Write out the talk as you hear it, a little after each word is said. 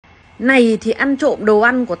Này thì ăn trộm đồ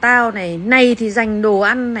ăn của tao này, này thì giành đồ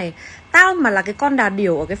ăn này. Tao mà là cái con đà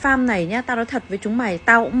điểu ở cái farm này nhá, tao nói thật với chúng mày,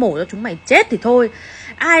 tao cũng mổ cho chúng mày chết thì thôi.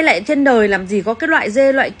 Ai lại trên đời làm gì có cái loại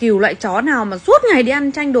dê, loại cừu, loại chó nào mà suốt ngày đi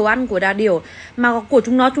ăn tranh đồ ăn của đà điểu. Mà của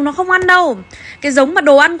chúng nó không ăn đâu. Cái giống mà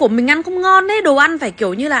đồ ăn của mình ăn không ngon ấy. Đồ ăn phải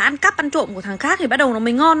kiểu như là ăn cắp ăn trộm của thằng khác thì bắt đầu nó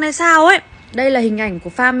mới ngon hay sao ấy. Đây là hình ảnh của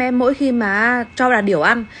farm em mỗi khi mà cho đà điểu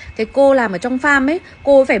ăn. Cái cô làm ở trong farm ấy,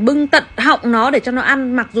 cô phải bưng tận họng nó để cho nó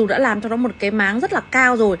ăn. Mặc dù đã làm cho nó một cái máng rất là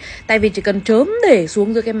cao rồi. Tại vì chỉ cần chớm để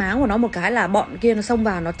xuống dưới cái máng của nó một cái là bọn kia nó xông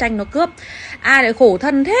vào, nó tranh, nó cướp. Ai lại khổ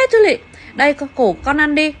thân thế chứ lị. Đây, cổ con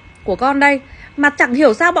ăn đi, của con đây. Mà chẳng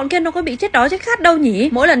hiểu sao bọn kia nó có bị chết đói chết khát đâu nhỉ.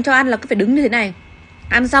 Mỗi lần cho ăn là cứ phải đứng như thế này.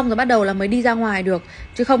 Ăn xong rồi bắt đầu là mới đi ra ngoài được,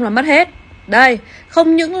 chứ không là mất hết. Đây,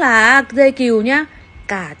 không những là dê cừu nhá,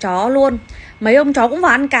 cả chó luôn. Mấy ông chó cũng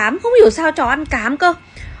vào ăn cám. Không hiểu sao chó ăn cám cơ.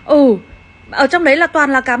 Ở trong đấy là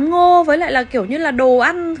toàn là cám ngô, với lại là kiểu như là đồ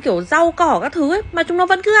ăn kiểu rau cỏ các thứ ấy, mà chúng nó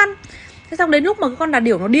vẫn cứ ăn. Thế xong đến lúc mà cái con đà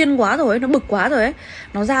điểu nó điên quá rồi ấy, nó bực quá rồi ấy,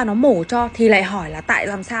 nó ra nó mổ cho. Thì lại hỏi là tại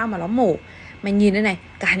làm sao mà nó mổ. Mày nhìn đây này,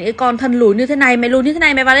 cả những cái con thân lùn như thế này, mày lùn như thế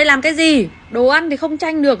này mày vào đây làm cái gì. Đồ ăn thì không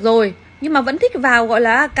tranh được rồi, nhưng mà vẫn thích vào gọi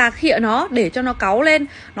là cà khịa nó để cho nó cáu lên,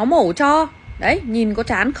 nó mổ cho. Đấy, nhìn có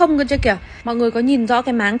chán không cơ chứ kìa. Mọi người có nhìn rõ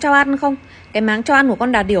cái máng cho ăn không? Cái máng cho ăn của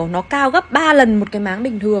con đà điểu nó cao gấp 3 lần một cái máng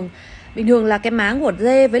bình thường. Bình thường là cái máng của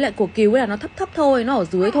dê với lại của cừu là nó thấp thấp thôi, nó ở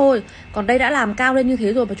dưới thôi. Còn đây đã làm cao lên như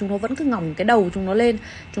thế rồi mà chúng nó vẫn cứ ngỏng cái đầu chúng nó lên.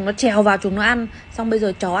 Chúng nó trèo vào chúng nó ăn. Xong bây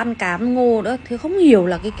giờ chó ăn cám ngô nữa. Thế không hiểu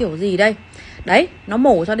là cái kiểu gì đây. Đấy, nó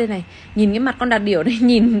mổ cho đây này. Nhìn cái mặt con đà điểu này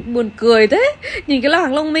nhìn buồn cười thế. Nhìn cái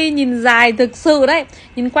hàng lông mi nhìn dài thực sự đấy.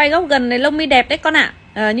 Nhìn quay góc gần này lông mi đẹp đấy con ạ.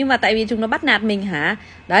 Nhưng mà tại vì chúng nó bắt nạt mình hả.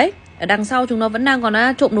 Đấy, ở đằng sau chúng nó vẫn đang còn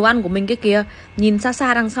trộm đồ ăn của mình cái kìa. Nhìn xa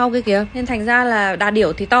xa đằng sau cái kìa. Nên thành ra là đà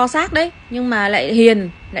điểu thì to xác đấy, nhưng mà lại hiền,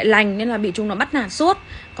 lại lành, nên là bị chúng nó bắt nạt suốt.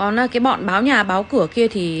 Còn cái bọn báo nhà báo cửa kia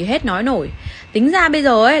thì hết nói nổi. Tính ra bây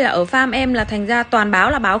giờ ấy là ở farm em là thành ra toàn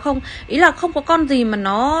báo là báo không. Ý là không có con gì mà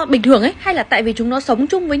nó bình thường ấy. Hay là tại vì chúng nó sống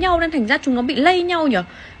chung với nhau nên thành ra chúng nó bị lây nhau nhỉ.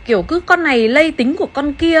 Kiểu cứ con này lây tính của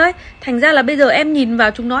con kia ấy. Thành ra là bây giờ em nhìn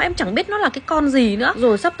vào chúng nó em chẳng biết nó là cái con gì nữa.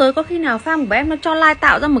 Rồi sắp tới có khi nào farm của em nó cho lai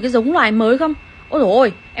tạo ra một cái giống loài mới không? Ôi dồi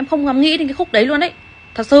ôi, em không dám nghĩ đến cái khúc đấy luôn đấy.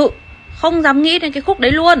 Thật sự, không dám nghĩ đến cái khúc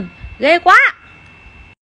đấy luôn. Ghê quá.